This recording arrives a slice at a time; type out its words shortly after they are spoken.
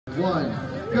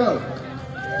1, go!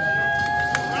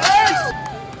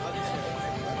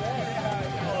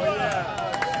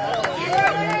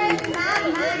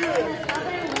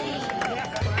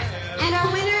 And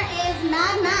our winner is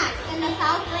Mad Max in the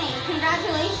South Lane.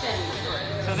 Congratulations.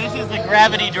 So this is the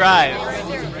gravity drive.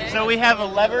 So we have a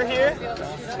lever here,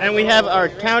 and we have our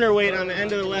counterweight on the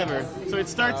end of the lever. So it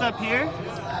starts up here,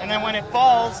 and then when it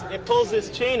falls, it pulls this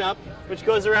chain up, which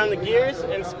goes around the gears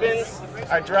and spins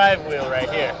our drive wheel right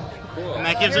here. And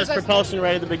that gives us propulsion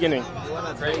right at the beginning.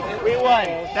 We won.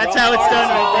 That's how it's done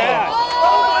right there.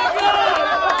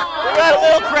 We got a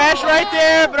little crash right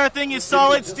there, but our thing is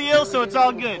solid steel, so it's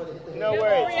all good. No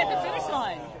worries. We're at the finish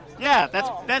line. Yeah,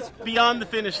 that's beyond the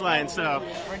finish line, so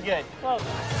we're good.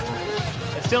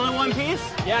 It's still in one piece?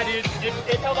 Yeah, dude.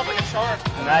 It held up like a shark.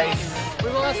 Nice. We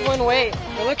lost one weight.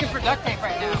 We're looking for duct tape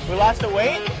right now. We lost a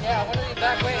weight? Yeah, what is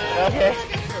that weight? Okay.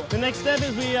 The next step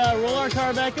is we roll our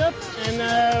car back up and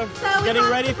getting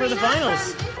ready for the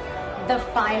finals. The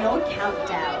final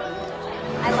countdown.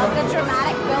 I love the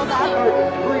dramatic build-up.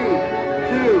 3,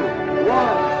 2, 1,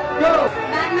 go!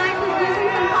 Mad Max is losing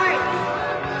some parts,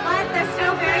 but they're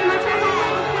still very much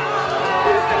ahead.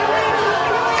 Who's gonna win? Who's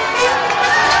gonna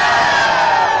win?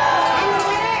 And the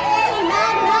winner is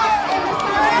Mad Max in the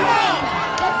Southern Lane.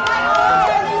 Despite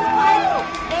all of these parts,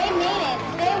 they made it.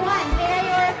 They won. They are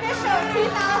your official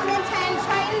 2010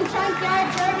 Triton Junkyard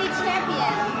Derby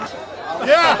champions.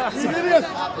 Yeah!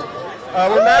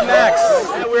 We're Mad Max.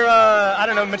 We're, I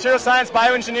don't know, material science,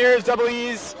 bioengineers, double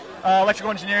E's,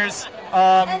 electrical engineers.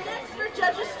 And next for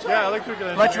Judges' Choice. Yeah,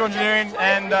 electrical engineering.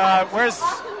 And where's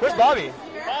Bobby?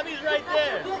 Bobby's right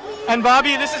there. And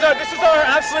Bobby, this is our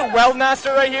absolute weld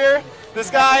master right here. This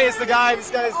guy is the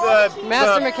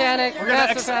Master mechanic, we're gonna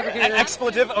master fabricator.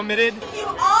 expletive omitted. Thank you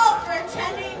all for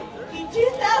attending the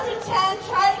 2010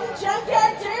 Triton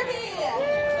Junkyard Derby.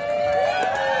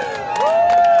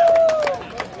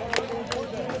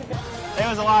 It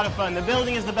was a lot of fun. The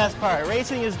building is the best part.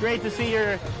 Racing is great to see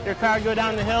your car go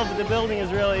down the hill, but the building is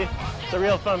really the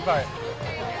real fun part.